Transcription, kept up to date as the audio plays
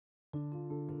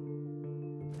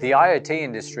The IoT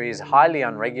industry is highly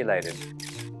unregulated.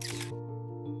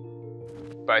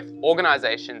 Both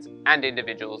organisations and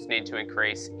individuals need to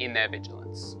increase in their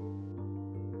vigilance.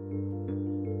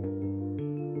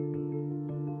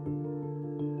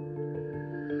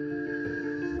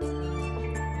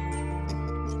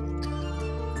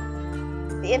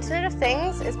 The Internet of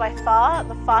Things is by far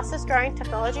the fastest growing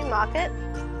technology market.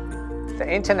 The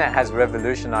internet has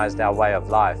revolutionized our way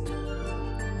of life.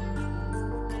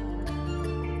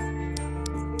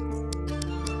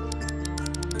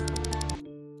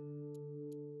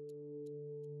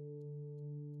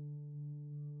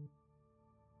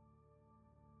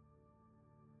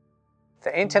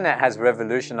 The internet has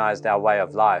revolutionized our way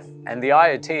of life, and the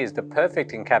IoT is the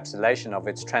perfect encapsulation of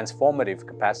its transformative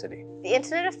capacity. The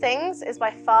Internet of Things is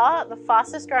by far the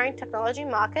fastest growing technology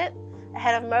market,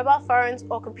 ahead of mobile phones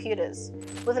or computers,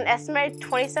 with an estimated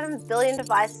 27 billion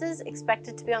devices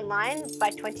expected to be online by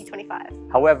 2025.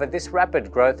 However, this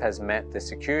rapid growth has meant the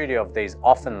security of these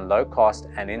often low-cost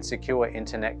and insecure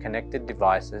internet-connected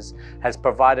devices has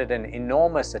provided an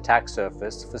enormous attack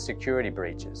surface for security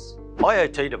breaches.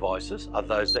 IoT devices are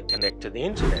those that connect to the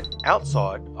internet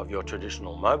outside of your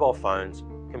traditional mobile phones,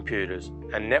 computers,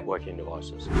 and networking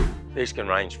devices. These can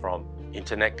range from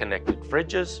internet-connected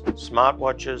fridges,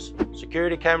 smartwatches,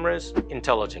 security cameras,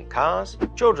 intelligent cars,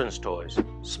 children's toys,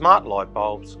 smart light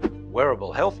bulbs,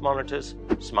 wearable health monitors,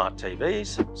 smart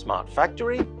TVs, smart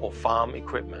factory or farm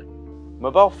equipment.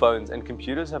 Mobile phones and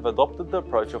computers have adopted the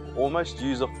approach of almost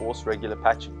user-force regular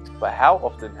patching, but how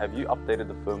often have you updated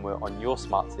the firmware on your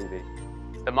smart TV?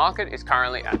 The market is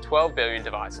currently at 12 billion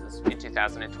devices in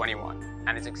 2021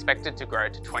 and is expected to grow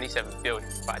to 27 billion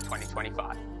by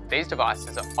 2025. These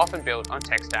devices are often built on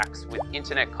tech stacks with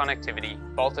internet connectivity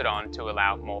bolted on to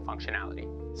allow more functionality.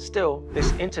 Still,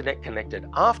 this internet-connected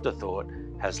afterthought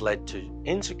has led to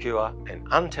insecure and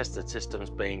untested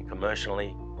systems being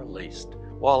commercially released.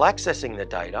 While accessing the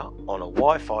data on a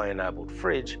Wi-Fi enabled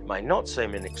fridge may not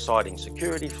seem an exciting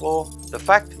security flaw, the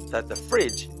fact that the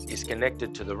fridge is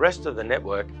connected to the rest of the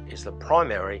network is the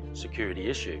primary security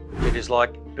issue. It is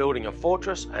like building a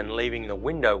fortress and leaving the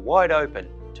window wide open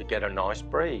to get a nice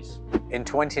breeze. In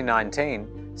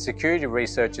 2019, security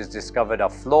researchers discovered a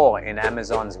flaw in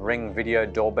Amazon's Ring Video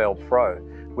Doorbell Pro,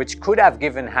 which could have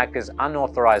given hackers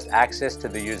unauthorized access to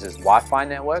the user's Wi-Fi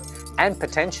network and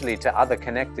potentially to other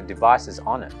connected devices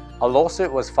on it. A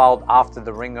lawsuit was filed after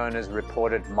the Ring owners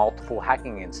reported multiple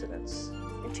hacking incidents.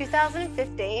 In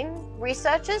 2015,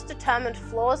 researchers determined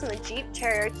flaws in the Jeep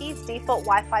Cherokee's default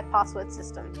Wi-Fi password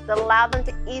system that allowed them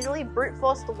to easily brute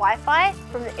force the Wi-Fi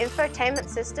from the infotainment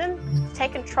system to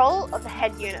take control of the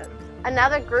head unit.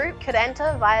 Another group could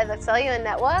enter via the cellular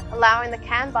network, allowing the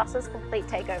CAN bus's complete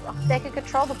takeover. They could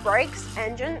control the brakes,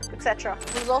 engine, etc.,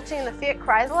 resulting in the Fiat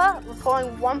Chrysler recalling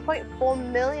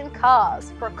 1.4 million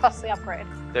cars for a costly upgrade.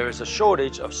 There is a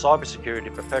shortage of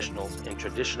cybersecurity professionals in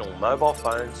traditional mobile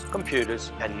phones,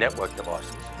 computers, and network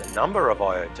devices. The number of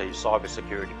IoT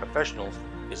cybersecurity professionals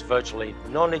is virtually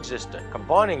non-existent.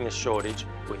 Combining this shortage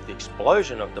with the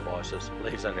explosion of devices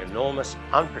leaves an enormous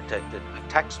unprotected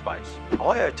attack space.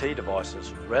 IoT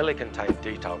devices rarely contain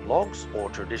detailed logs or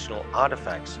traditional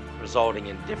artifacts, resulting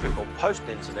in difficult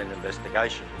post-incident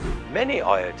investigations. Many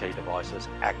IoT devices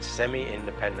act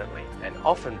semi-independently, and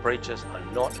often breaches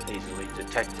are not easily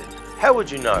detected. How would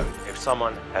you know if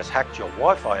someone has hacked your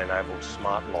Wi-Fi enabled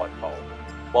smart light bulb?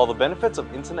 While the benefits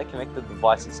of internet-connected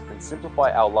devices can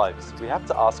simplify our lives, we have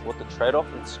to ask what the trade-off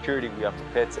in security we are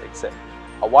prepared to accept.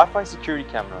 A Wi-Fi security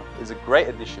camera is a great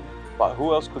addition, but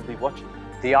who else could be watching?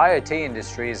 The IoT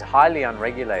industry is highly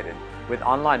unregulated, with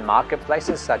online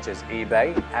marketplaces such as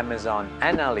eBay, Amazon,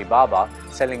 and Alibaba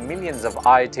selling millions of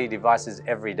IoT devices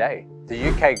every day. The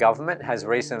UK government has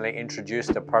recently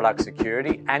introduced a Product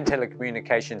Security and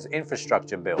Telecommunications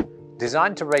Infrastructure Bill,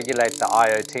 designed to regulate the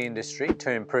IoT industry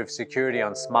to improve security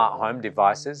on smart home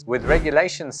devices, with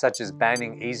regulations such as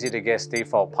banning easy-to-guess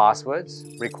default passwords,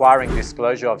 requiring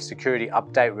disclosure of security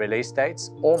update release dates,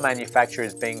 or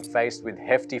manufacturers being faced with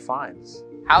hefty fines.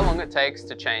 How long it takes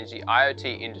to change the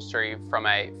IoT industry from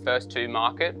a first-to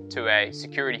market to a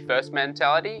security-first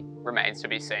mentality remains to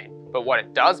be seen. But what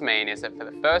it does mean is that for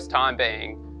the first time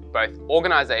being, both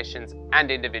organisations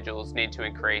and individuals need to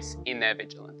increase in their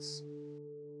vigilance.